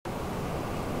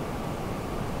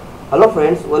Hello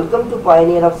friends, welcome to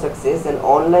Pioneer of Success, an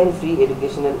online free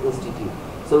educational institute.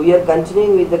 So we are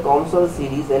continuing with the COMSOL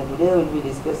series, and today we will be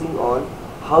discussing on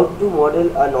how to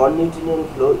model a non-Newtonian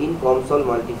flow in COMSOL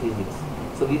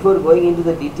multiphysics. So before going into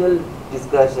the detailed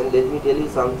discussion, let me tell you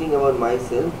something about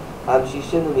myself. I am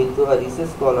Shishan Mittu, a research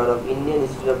scholar of Indian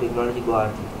Institute of Technology,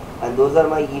 Guwahati, and those are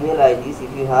my email IDs.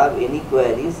 If you have any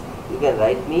queries, you can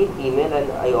write me email, and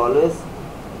I always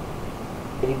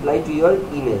reply to your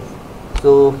emails.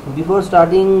 So before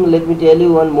starting, let me tell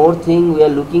you one more thing. We are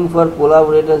looking for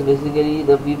collaborators, basically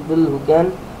the people who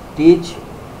can teach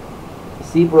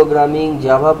C programming,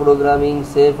 Java programming,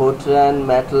 say Fortran,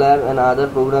 MATLAB and other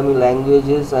programming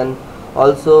languages, and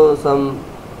also some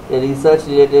research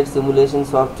related simulation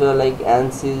software like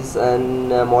ANSYS and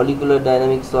molecular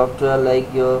dynamics software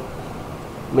like your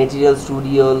Material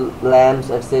Studio, LAMPS,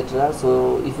 etc.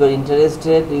 So if you are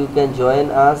interested, you can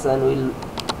join us and we'll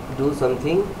do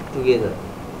something together.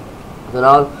 So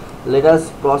now let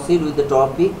us proceed with the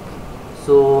topic.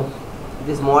 So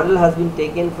this model has been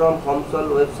taken from COMSOL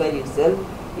website itself.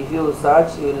 If you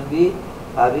search, you will be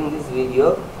having this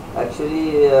video.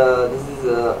 Actually this is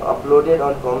uploaded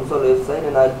on COMSOL website,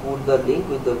 and I'll put the link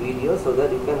with the video so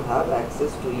that you can have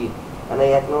access to it. And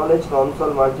I acknowledge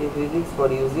COMSOL Multiphysics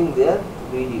for using their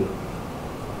video.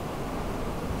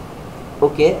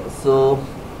 Okay, so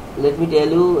let me tell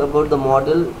you about the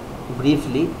model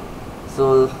briefly.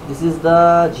 So this is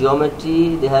the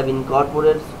geometry they have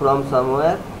incorporated from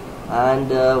somewhere, and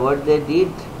what they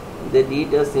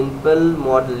did a simple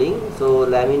modeling. So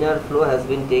laminar flow has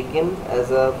been taken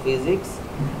as a physics,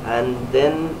 and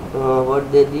then what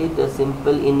they did, a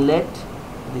simple inlet.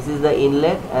 This is the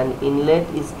inlet, and inlet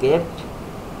is kept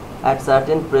at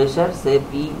certain pressure, say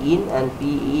P in, and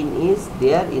P in is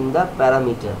there in the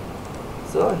parameter.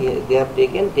 So here they have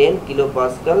taken 10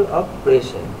 kilopascal of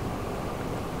pressure.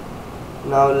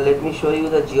 Now let me show you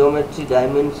the geometry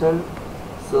dimension.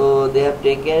 So they have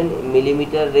taken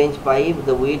millimeter range pipe,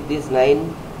 the width is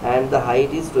 9 and the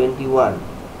height is 21.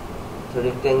 So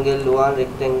rectangle 1,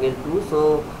 rectangle 2.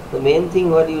 So the main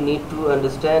thing what you need to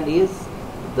understand is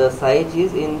the size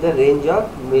is in the range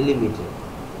of millimeter.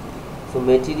 So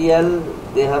material,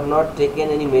 they have not taken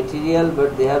any material,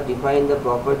 but they have defined the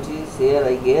properties here,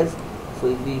 I guess. So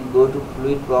if we go to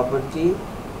fluid property,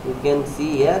 you can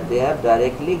see here they have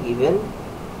directly given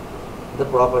the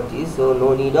properties, so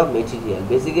no need of material.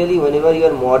 Basically whenever you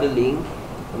are modeling,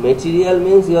 material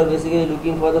means you are basically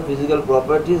looking for the physical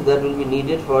properties that will be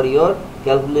needed for your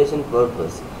calculation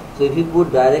purpose. So if you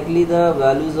put directly the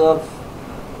values of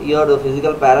your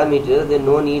physical parameters, then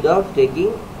no need of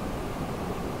taking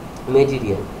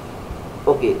material.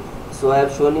 Okay, so I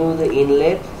have shown you the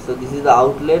inlet. So this is the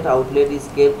outlet. Outlet is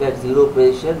kept at 0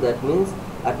 pressure, that means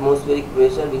atmospheric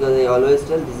pressure, because I always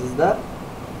tell this is the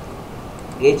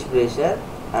gauge pressure.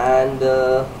 And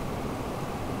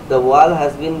the wall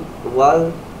has been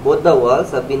both the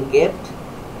walls have been kept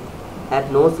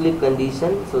at no slip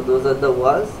condition. So those are the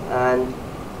walls, and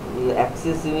the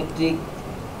axis symmetric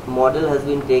model has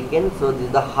been taken. So this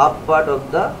is the half part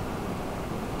of the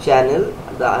channel,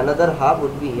 the another half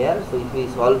would be here. So if we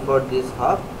solve for this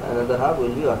half, another half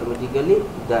will be automatically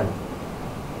done.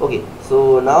 Okay,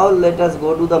 so now let us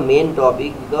go to the main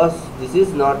topic, because this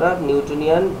is not a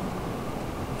Newtonian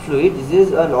fluid, this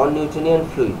is a non-Newtonian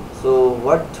fluid. So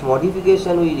what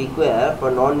modification we require for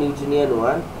non-Newtonian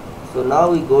one? So now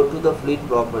we go to the fluid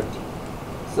property.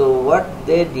 So what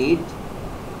they did,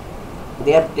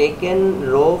 they have taken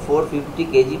rho 450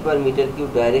 kg per meter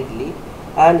cube directly,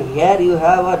 and here you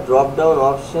have a drop down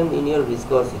option in your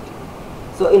viscosity.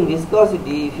 So in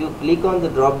viscosity, if you click on the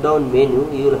drop down menu,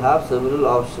 you will have several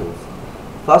options.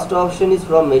 First option is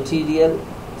from material,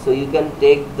 so you can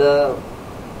take the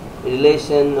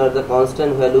relation or the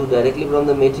constant value directly from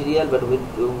the material, but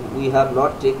we have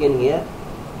not taken here.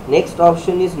 Next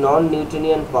option is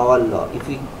non-Newtonian power law. If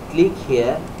you click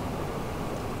here,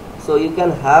 so you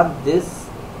can have this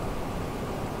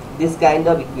kind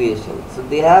of equation. So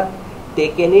they have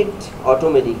taken it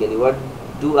automatically. What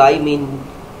do I mean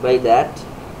by that?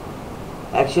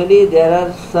 Actually there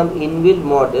are some inbuilt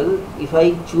model. If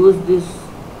I choose this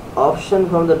option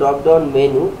from the drop down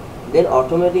menu, then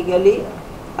automatically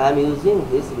I am using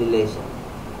this relation.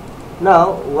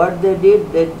 Now what they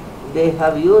did, that they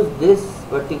have used this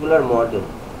particular model,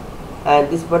 and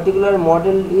this particular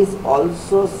model is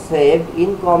also saved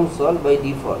in COMSOL by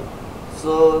default.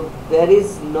 So there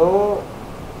is no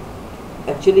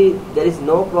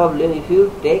problem if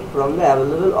you take from the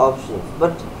available options.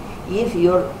 But if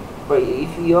your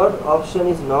option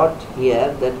is not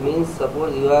here, that means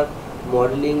suppose you are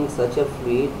modeling such a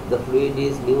fluid, the fluid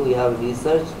is new, you have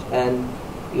researched and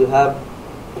you have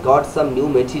got some new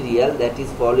material that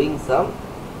is following some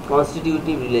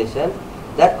constitutive relation.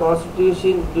 That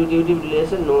constitutive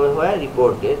relation nowhere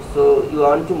reported, so you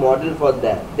want to model for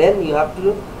that. Then you have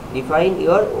to define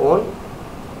your own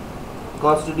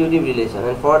constitutive relation,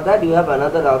 and for that you have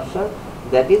another option,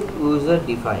 that is user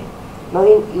defined. Now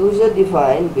in user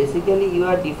defined, basically you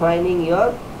are defining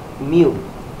your mu.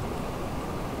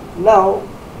 Now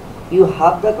you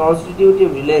have the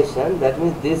constitutive relation, that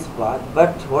means this part,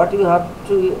 but what you have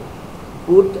to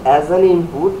put as an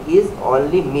input is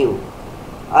only mu.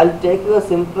 I'll take you a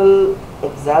simple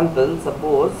example.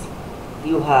 Suppose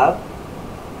you have,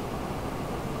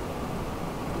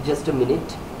 just a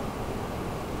minute,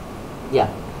 yeah,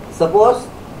 suppose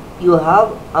you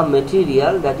have a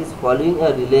material that is following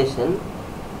a relation.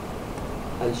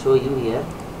 I'll show you here.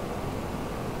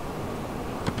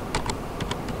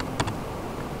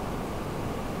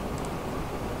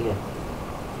 Yeah,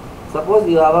 suppose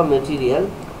you have a material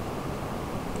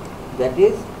that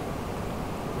is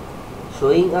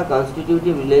showing a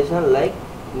constitutive relation like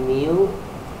mu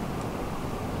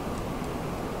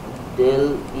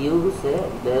del u, say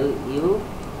del u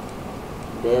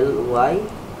del y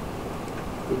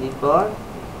to the power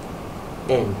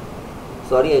n.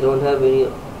 Sorry, I don't have any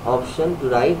option to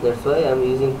write, that's why I am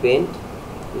using paint.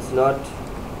 It's not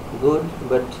good,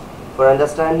 but for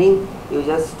understanding you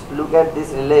just look at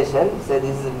this relation. Say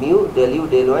this is mu del u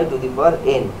del y to the power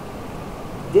n.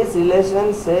 This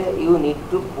relation, say, you need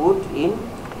to put in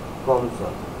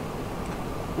COMSOL.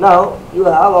 Now you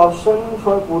have option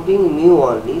for putting mu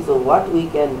only. So what we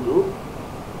can do?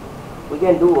 We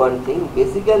can do one thing.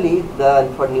 Basically,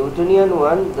 for Newtonian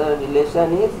one, the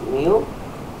relation is mu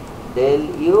del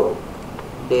u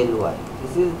del y.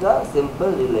 This is the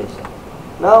simple relation.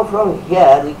 Now from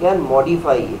here we can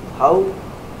modify it. How?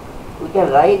 We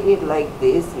can write it like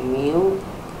this: mu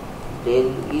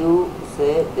del u,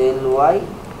 say del y,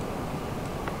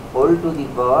 whole to the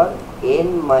power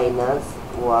n minus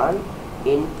 1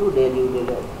 into del u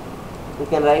del y. We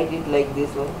can write it like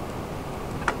this way.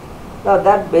 Now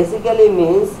that basically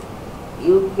means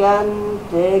you can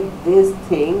take this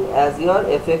thing as your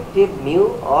effective mu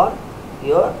or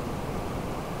your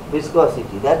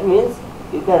viscosity. That means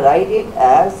you can write it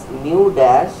as mu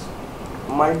dash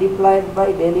multiplied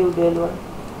by del u del y.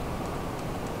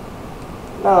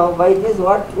 Now by this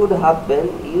what would happen?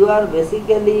 You are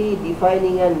basically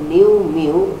defining a new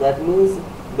mu, that means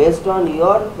based on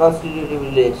your constitutive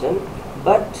relation,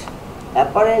 but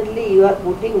apparently you are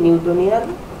putting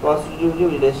Newtonian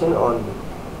constitutive relation only.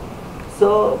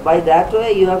 So by that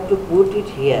way you have to put it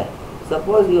here.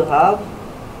 Suppose you have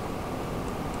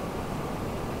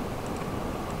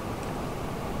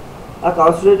a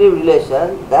constitutive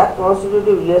relation, that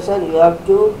constitutive relation you have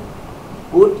to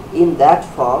put in that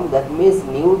form, that means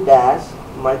mu dash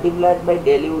multiplied by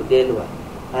del u del y,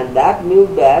 and that mu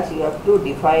dash you have to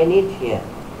define it here.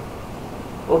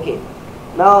 Okay,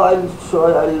 now I'll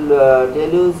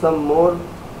tell you some more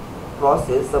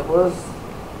process. Suppose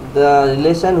the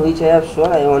relation which I have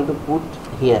shown I want to put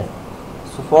here.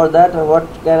 So for that what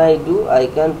can I do? I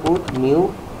can put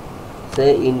mu,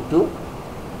 say, into,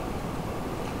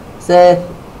 say,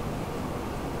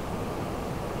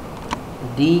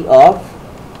 d of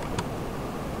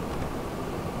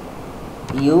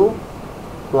u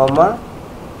comma,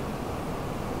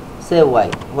 say, y.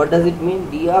 What does it mean?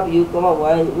 D of u comma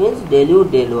y means del u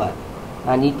del y,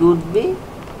 and it would be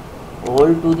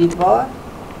whole to the power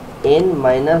n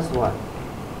minus 1.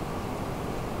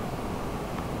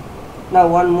 Now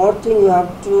one more thing you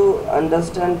have to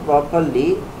understand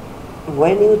properly.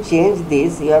 When you change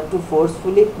this, you have to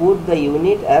forcefully put the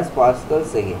unit as Pascal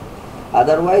second.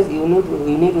 Otherwise unit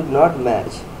would not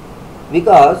match,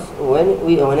 because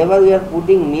whenever we are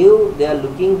putting mu, they are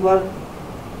looking for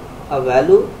a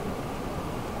value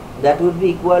that would be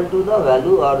equal to the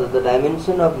value or the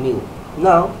dimension of mu.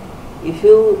 Now if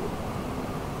you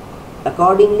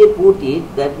accordingly put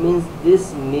it, that means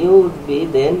this mu would be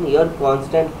then your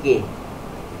constant k.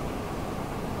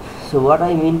 So what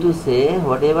I mean to say,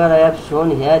 whatever I have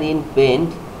shown here in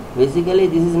paint, basically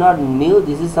this is not mu,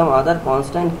 this is some other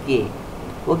constant k.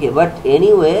 Okay, but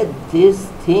anyway this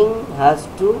thing has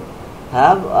to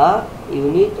have a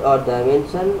unit or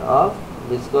dimension of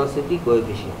viscosity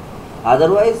coefficient,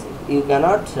 otherwise you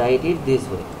cannot write it this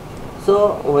way.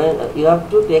 So when you have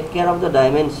to take care of the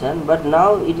dimension, but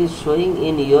now it is showing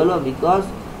in yellow because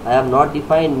I have not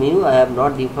defined mu, I have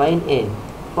not defined n.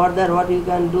 For that what you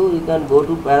can do, you can go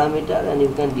to parameter and you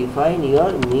can define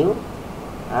your mu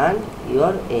and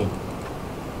your n.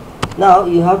 Now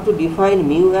you have to define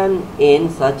mu and n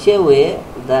such a way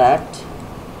that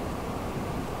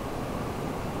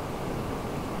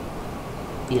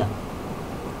yeah,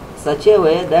 such a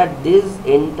way that this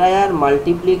entire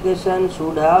multiplication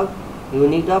should have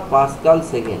unit of Pascal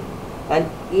second, and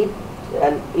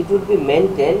it would be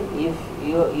maintained if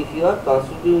your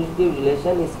constitutive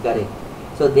relation is correct.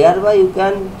 So thereby you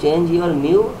can change your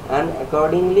mu, and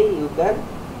accordingly you can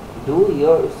do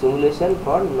your simulation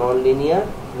for nonlinear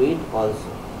fluid also.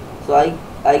 So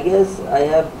I guess I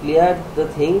have cleared the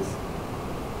things,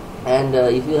 and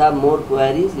if you have more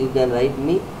queries you can write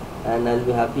me, and I'll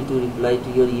be happy to reply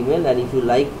to your email. And if you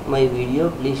like my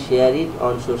video, please share it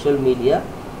on social media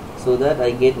so that I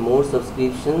get more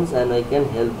subscriptions and I can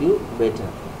help you better.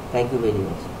 Thank you very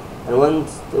much. And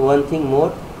one thing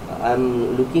more,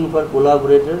 I'm looking for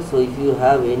collaborators. So if you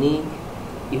have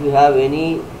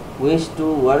any wish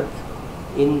to work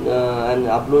in and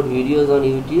upload videos on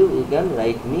YouTube, you can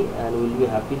write me and we'll be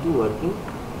happy to working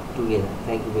together.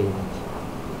 Thank you very much.